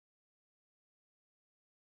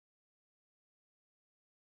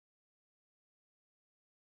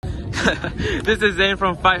This is Zane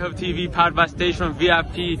from Fight Hub TV, powered by stagefront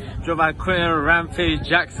VIP, joined by Quinton, Rampage,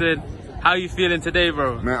 Jackson. How you feeling today,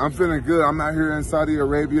 bro? Man, I'm feeling good. I'm out here in Saudi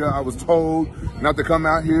Arabia. I was told not to come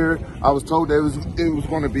out here. I was told that it was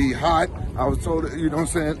going to be hot. I was told, you know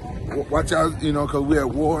what I'm saying, watch out, you know, because we're at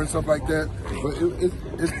war and stuff like that. But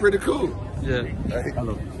it's pretty cool. Yeah. Hey,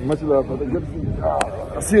 hello. Much love, brother. Good to see you.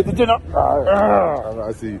 I see you at the dinner.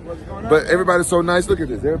 I see you. But everybody's so nice. Look at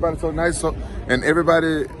this. Everybody's so nice. And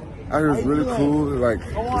everybody out here is really cool. Like,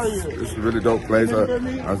 it's a really dope place.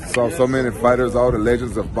 I saw so many fighters, all the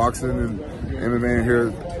legends of boxing and MMA in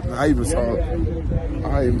here. I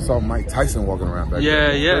even saw Mike Tyson walking around back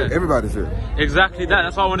there. Yeah. Everybody's here. Exactly that.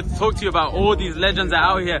 That's why I wanted to talk to you about all these legends that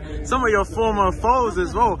are out here. Some of your former foes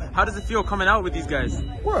as well. How does it feel coming out with these guys?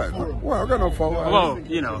 What? Well, I got no foe. Well,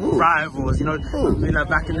 you know, rivals. You know,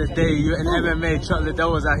 back in the day, you in MMA, Chuck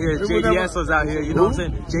Liddell was out here, JDS was out here. You know what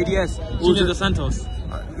I'm saying? JDS, Junior Dos Santos.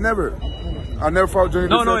 I never fought Junior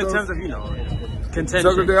Dos Santos. No, in terms of, you know, contention.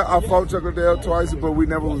 Chuck Liddell, I fought Chuck Liddell twice, but we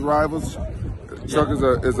never was rivals. Chuck is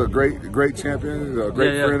a great champion. He's a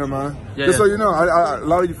great friend of mine. Just so you know, a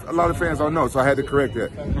lot of fans don't know, so I had to correct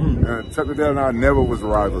that. Chuck Liddell and I never was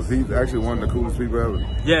rivals. He's actually one of the coolest people ever.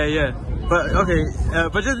 Yeah. But okay,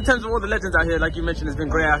 but just in terms of all the legends out here, like you mentioned, it's been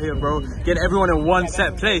great out here, bro. Getting everyone in one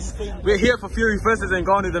set place. We're here for Fury versus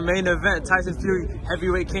Ngannou, the main event. Tyson Fury,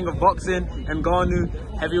 heavyweight king of boxing,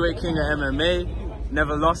 Ngannou, heavyweight king of MMA.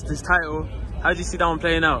 Never lost his title. How do you see that one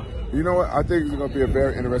playing out? You know what? I think it's going to be a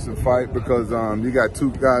very interesting fight because you got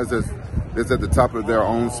two guys that's at the top of their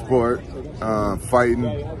own sport, fighting,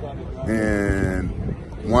 and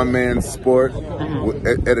one man's sport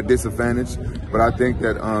at a disadvantage. But I think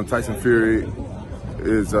that Tyson Fury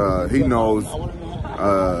is he knows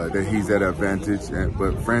that he's at an advantage,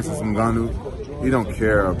 but Francis Ngannou, he don't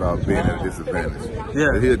care about being at a disadvantage.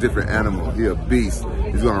 Yeah, he's a different animal. He's a beast.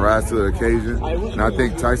 He's going to rise to the occasion. And I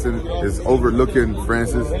think Tyson is overlooking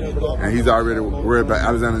Francis, and he's already worried about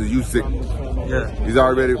Oleksandr Usyk. Yeah, he's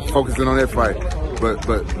already focusing on that fight.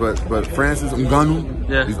 But Francis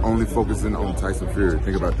Ngannou, he's only focusing on Tyson Fury.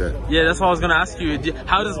 Think about that. Yeah, that's what I was going to ask you.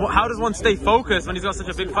 How does one stay focused when he's got such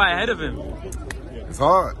a big fight ahead of him? It's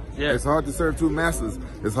hard. Yeah. It's hard to serve two masters.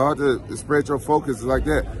 It's hard to spread your focus like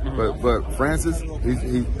that. But Francis,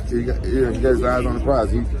 he got his eyes on the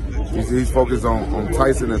prize. He's focused on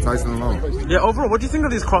Tyson and Tyson alone. Yeah, overall, what do you think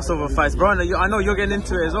of these crossover fights, bro? I know you're getting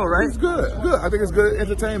into it as well, right? It's good. I think it's good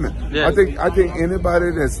entertainment. Yeah. I think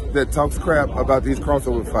anybody that talks crap about these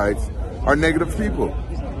crossover fights are negative people,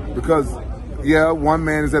 because one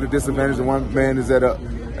man is at a disadvantage and one man is at a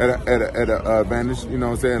advantage. You know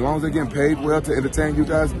what I'm saying? As long as they're getting paid well to entertain you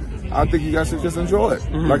guys, I think you guys should just enjoy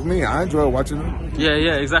it. Like me, I enjoy watching them.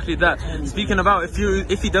 Yeah, exactly that. Speaking about if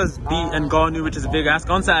he does beat Ngannou, which is a big ask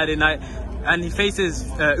on Saturday night, and he faces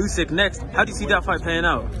Usyk next, how do you see that fight playing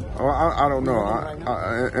out? I don't know.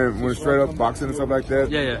 And when straight up boxing and stuff like that,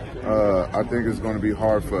 I think it's going to be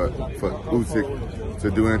hard for Usyk to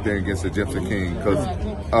do anything against the Gypsy King, because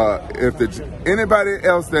if anybody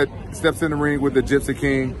else that steps in the ring with the Gypsy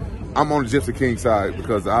King, I'm on the Gypsy King side,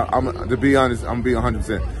 because to be honest, I'm being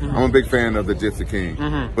 100%. I'm a big fan of the Gypsy King,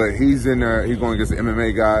 but he's in there. He's going against an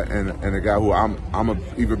MMA guy and a guy who I'm an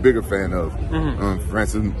even bigger fan of,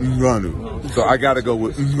 Francis Ngannou. So I got to go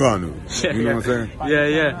with Ngannou. You know what I'm saying?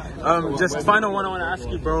 Yeah. Just final one I want to ask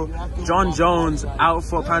you, bro. John Jones out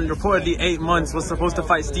for apparently reportedly 8 months. Was supposed to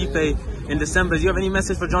fight Stipe in December. Do you have any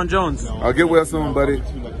message for John Jones? I'll get well soon, buddy.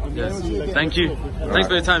 Yes. Thank you. Thanks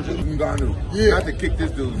for your time. Ngannou. Yeah. I have to kick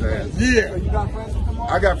this dude's ass. Yeah.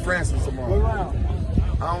 I got Francis tomorrow.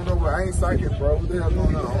 I don't know what. I ain't psychic, bro. What the hell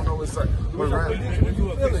going on? I don't know what's psychic.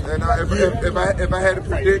 And if I had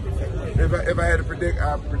to predict,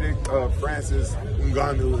 I predict Francis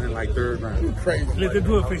Ngannou in like third round. You crazy? Let's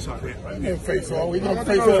do a face off. Face off. We gonna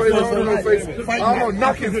face off. I'm gonna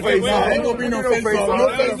knock his face off. Ain't gonna be no face off. No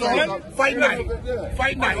face off. Fight night.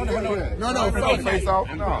 Fight night. No. Fight face off.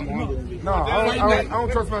 No. I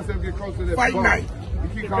don't trust myself to get close to that. Fight night. You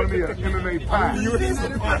keep calling me an MMA pie. You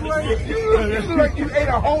look like you ate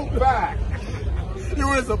a whole pie.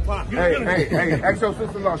 You is a pie. Hey, ask your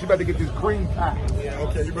sister-in-law. She about to get this cream pie. Yeah,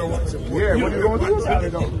 okay, you better watch it. Yeah, what you gonna do about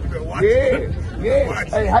it though? Yeah.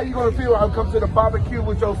 Hey, how you gonna feel when I come to the barbecue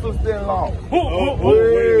with your sister-in-law? Who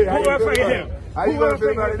else right here? How you gonna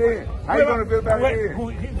feel about it then? How you gonna feel about it then? Who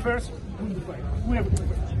hit first?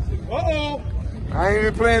 Uh-oh. I ain't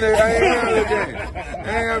even playing it. I ain't playing the game. I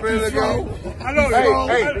ain't playing the game. I know.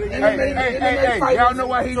 Hey. Y'all know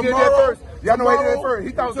why he did that first? Y'all know why he did that first?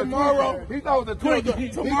 He thought it was a tomorrow. He thought it was a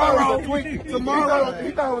Twinkie. Tomorrow.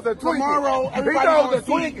 He thought it was a Twinkie. Tomorrow. He thought it was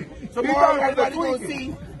a Twinkie. Tomorrow, everybody gonna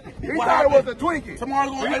see He thought it was a Twinkie.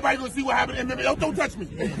 Tomorrow, everybody gonna see what happened in MMA. Don't touch me.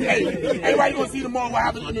 Hey, everybody gonna see tomorrow what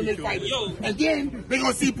happened in MMA fighters. And then they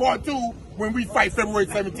gonna see part 2 when we fight February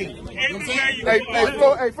 17th. You know what I'm saying?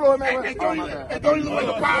 Hey, Floyd, man. Hey, don't he look like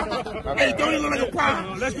a pie? Hey, don't he look like a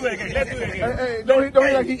pie? Let's do it again. Let's do it again. Hey, don't he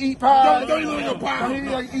like he eat pie? Don't he look like a pie? Don't he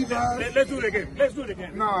like he eat pie? Let's do it again. Let's do it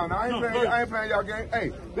again. No, I ain't playing y'all game.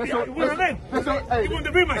 Hey, that's You want to hey, you want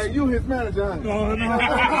to be my you his manager, huh? No.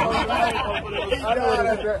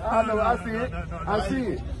 I know, I see it. I see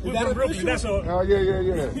it. We're from Brooklyn, that's all. Oh,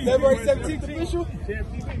 yeah. February 17th official?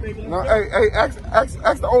 No, hey,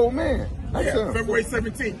 ask the old man. Yeah, February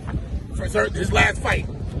 17th. His last fight.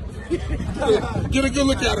 Get a good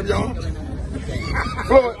look at him, y'all.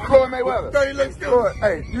 Floyd Mayweather. He looks good. Floyd,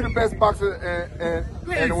 hey, you the best boxer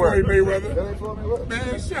in the world. Floyd Mayweather. That ain't Floyd Mayweather.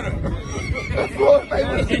 Man, shut up. That's Floyd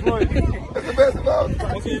Mayweather. That's the best boxer.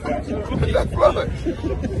 That's Floyd.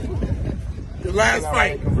 The last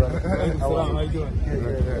fight. How you doing?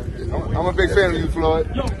 I'm a big fan of you, Floyd.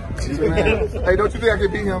 Hey, don't you think I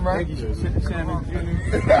can beat him, right?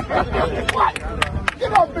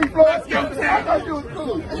 Get off me, Floyd. I thought you was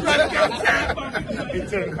cool.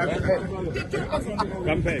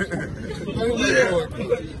 Rampage. Yeah.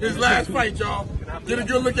 His last fight, y'all. Get a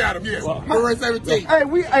good look at him, yes. February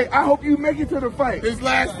 17th. Hey, I hope you make it to the fight. His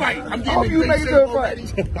last fight. I'm I hope getting you in make it great to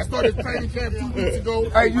shape the already. I started training camp 2 weeks ago.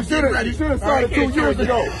 Hey, you should have started 2 years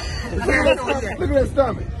ago. Look at that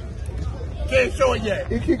stomach. Can't show it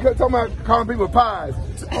yet. He keep talking about calling people pies.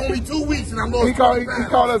 Only 2 weeks and I'm lost. He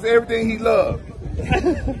called us everything he loved.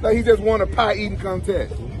 Like he just won a pie eating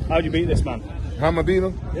contest. How'd you beat this man? How I'm gonna beat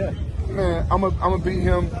him? Yeah. Man, I'm gonna beat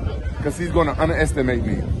him because he's gonna underestimate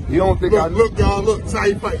me. He don't think Look, y'all, look, this how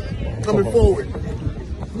he fight. Coming forward.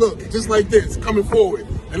 Look, just like this, coming forward.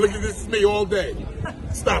 And look at this, is me all day.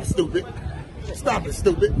 Stop, stupid. Stop it,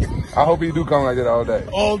 stupid. I hope he do come like that all day.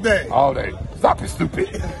 All day. All day. Stop it, stupid.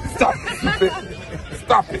 Stop it, stupid.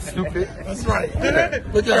 Stop it, stupid. That's right.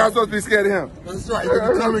 Look at I'm supposed to be scared of him. That's right. Look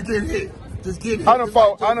at come and get hit. Just get hit. I done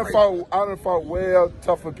fought well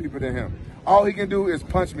tougher people than him. All he can do is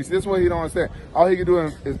punch me. See, this is what he don't understand. All he can do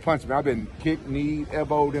is punch me. I've been kicked, kneed,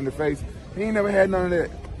 elbowed in the face. He ain't never had none of that.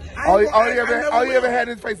 All he ever had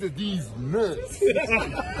in his face is these nuts.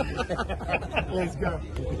 Let's go.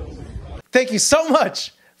 Thank you so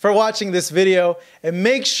much for watching this video, and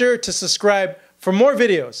make sure to subscribe for more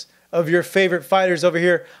videos of your favorite fighters over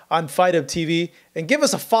here on Fight Up TV, and give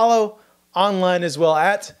us a follow online as well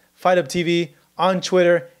at Fight Up TV on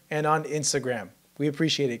Twitter and on Instagram. We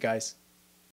appreciate it, guys.